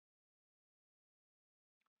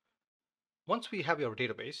Once we have our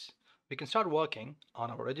database, we can start working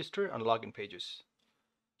on our register and login pages.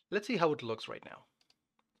 Let's see how it looks right now.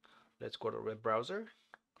 Let's go to a web browser,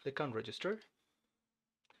 click on register.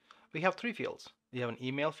 We have three fields. We have an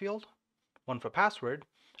email field, one for password,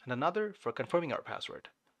 and another for confirming our password.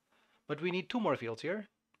 But we need two more fields here.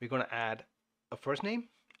 We're going to add a first name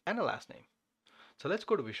and a last name. So let's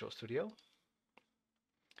go to Visual Studio.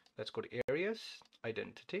 Let's go to Areas,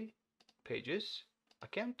 Identity, Pages,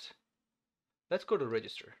 Account. Let's go to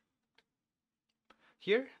Register.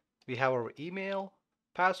 Here we have our email,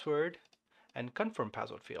 password, and confirm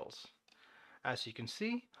password fields. As you can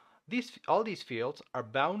see, all these fields are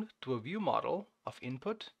bound to a view model of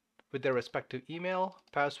input with their respective email,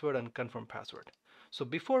 password, and confirm password. So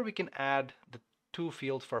before we can add the two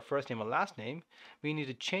fields for first name and last name, we need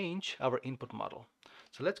to change our input model.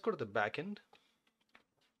 So let's go to the backend.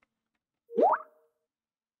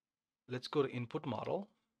 Let's go to input model.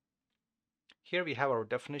 Here we have our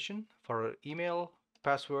definition for our email,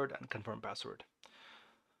 password, and confirm password.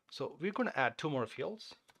 So we're going to add two more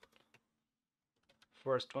fields.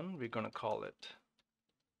 First one, we're going to call it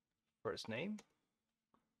first name.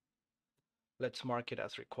 Let's mark it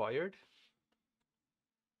as required.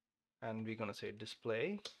 And we're going to say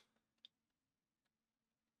display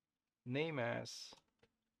name as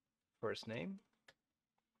first name.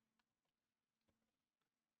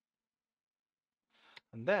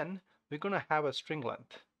 And then we're going to have a string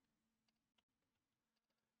length.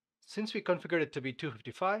 Since we configured it to be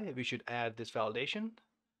 255, we should add this validation.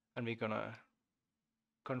 And we're going to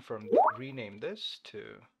rename this to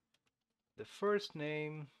the first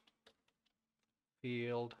name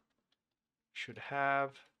field should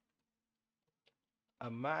have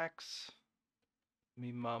a max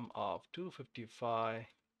minimum of 255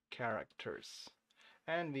 characters.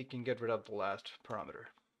 And we can get rid of the last parameter.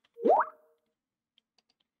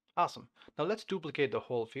 Awesome. Now let's duplicate the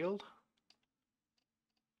whole field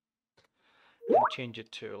and change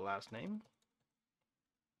it to last name.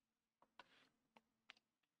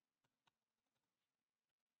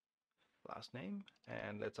 Last name,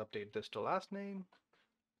 and let's update this to last name,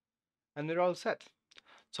 and they're all set.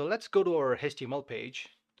 So let's go to our HTML page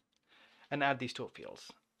and add these two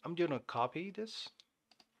fields. I'm going to copy this,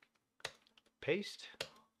 paste.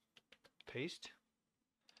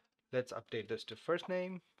 Let's update this to first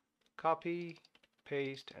name, copy,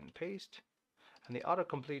 paste, and the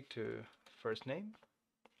autocomplete to first name.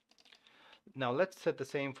 Now let's set the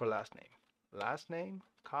same for last name. Last name,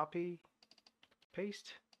 copy,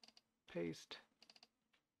 paste,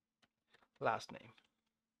 last name.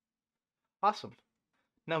 Awesome.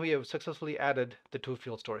 Now we have successfully added the two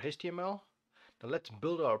fields to our HTML. Now let's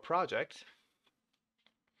build our project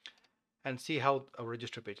and see how our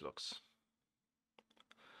register page looks.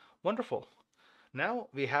 Wonderful. Now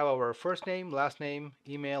we have our first name, last name,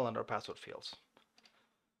 email, and our password fields.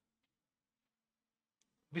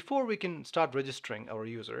 Before we can start registering our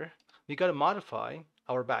user, we got to modify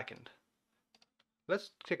our backend.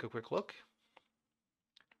 Let's take a quick look.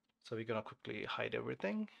 So we're going to quickly hide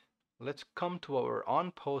everything. Let's come to our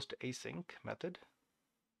OnPost async method.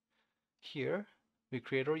 Here we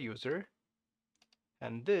create our user,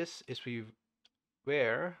 and this is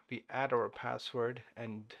where we add our password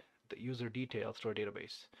and the user details to our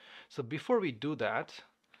database. So before we do that,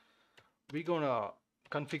 we're going to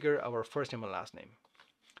configure our first name and last name.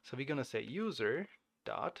 So we're going to say user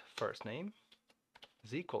dot first name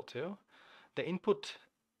is equal to the input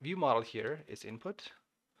view model here is input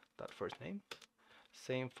dot first name.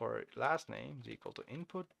 Same for last name is equal to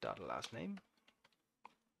input dot last name.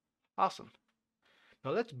 Awesome.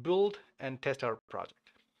 Now let's build and test our project.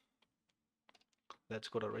 Let's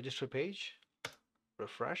go to register page,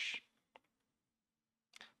 refresh.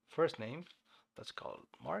 First name, let's call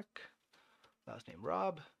it Mark. Last name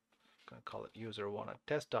Rob. I'm going to call it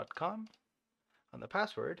user1@test.com. And the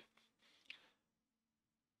password,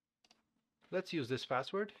 let's use this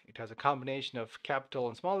password. It has a combination of capital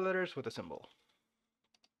and small letters with a symbol.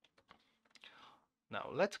 Now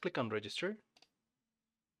let's click on register.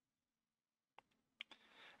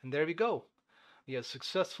 And there we go. We have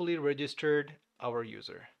successfully registered our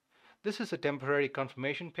user. This is a temporary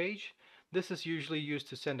confirmation page. This is usually used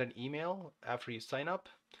to send an email after you sign up.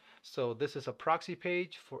 So this is a proxy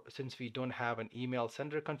page since we don't have an email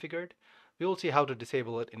sender configured. We will see how to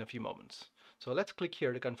disable it in a few moments. So let's click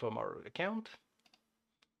here to confirm our account.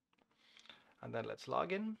 And then let's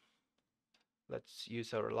log in. Let's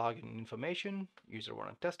use our login information,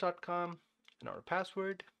 user1@test.com, and our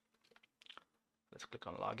password. Let's click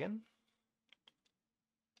on login.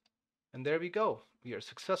 And there we go. We are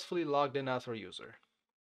successfully logged in as our user.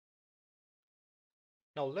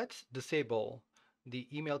 Now let's disable the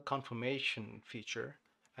email confirmation feature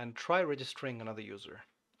and try registering another user.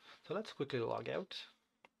 So let's quickly log out,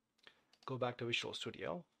 go back to Visual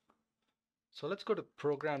Studio. So let's go to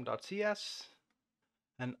program.cs,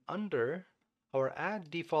 and under our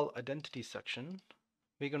add default identity section,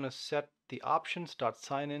 we're going to set the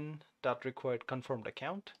options.signin.required confirmed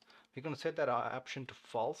account. We're going to set that option to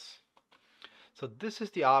false. So this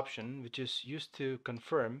is the option which is used to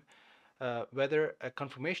confirm whether a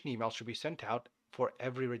confirmation email should be sent out for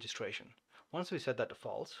every registration. Once we set that to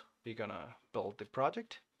false, we're going to build the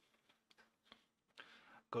project.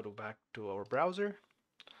 Go back to our browser.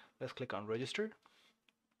 Let's click on register.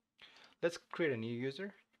 Let's create a new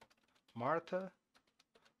user. Martha,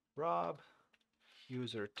 Rob,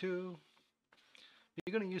 user 2.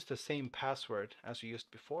 We're going to use the same password as we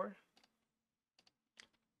used before.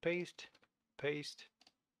 Paste, paste,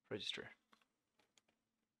 register.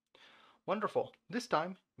 Wonderful. This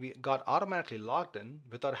time we got automatically logged in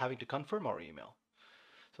without having to confirm our email.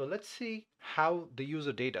 So let's see how the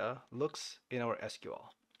user data looks in our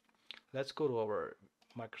SQL. Let's go to our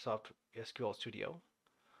Microsoft SQL Studio.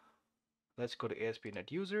 Let's go to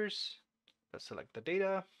ASP.NET Users. Let's select the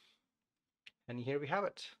data. And here we have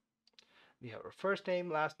it. We have our first name,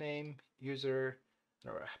 last name, user,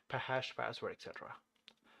 and our hash password, etc.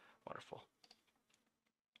 Wonderful.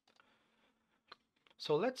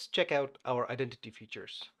 So let's check out our identity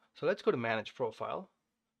features. So let's go to Manage Profile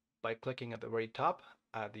by clicking at the very top,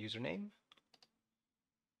 add the username.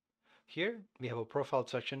 Here we have a profile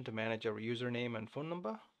section to manage our username and phone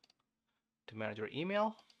number, to manage our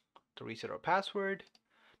email, to reset our password,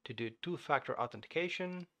 to do two-factor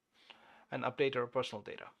authentication, and update our personal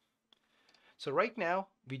data. So right now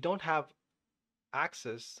we don't have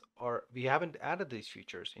access, or we haven't added these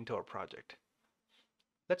features into our project.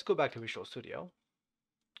 Let's go back to Visual Studio.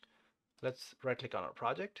 Let's right-click on our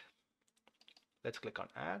project. Let's click on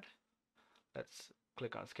Add. Let's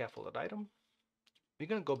click on Scaffolded Item. We're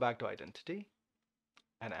going to go back to Identity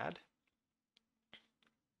and Add.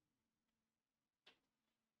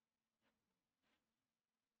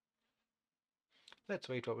 Let's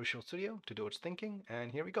wait for Visual Studio to do its thinking,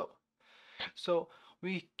 and here we go. So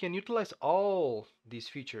we can utilize all these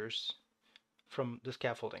features from the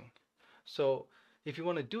scaffolding. So if you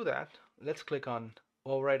want to do that, let's click on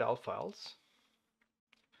Override All Files.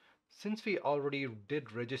 Since we already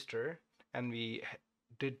did register and we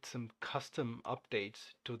did some custom updates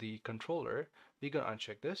to the controller, we're going to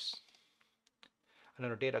uncheck this. And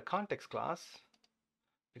in our DataContext class,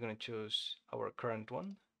 we're going to choose our current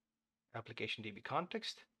one, application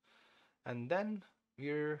DbContext, and then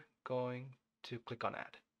we're going to click on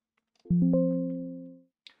Add.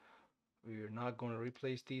 We're not going to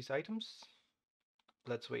replace these items.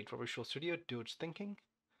 Let's wait for Visual Studio to do its thinking.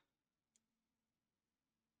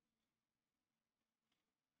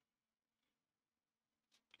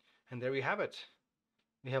 And there we have it.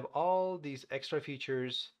 We have all these extra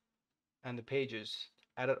features and the pages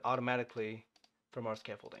added automatically from our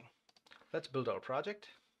scaffolding. Let's build our project.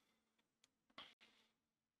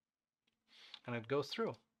 And it goes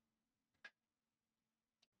through.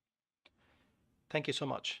 Thank you so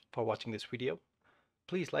much for watching this video.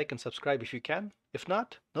 Please like and subscribe if you can. If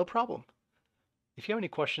not, no problem. If you have any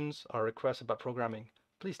questions or requests about programming,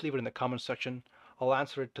 please leave it in the comments section. I'll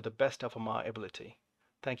answer it to the best of my ability.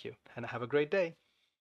 Thank you, and have a great day.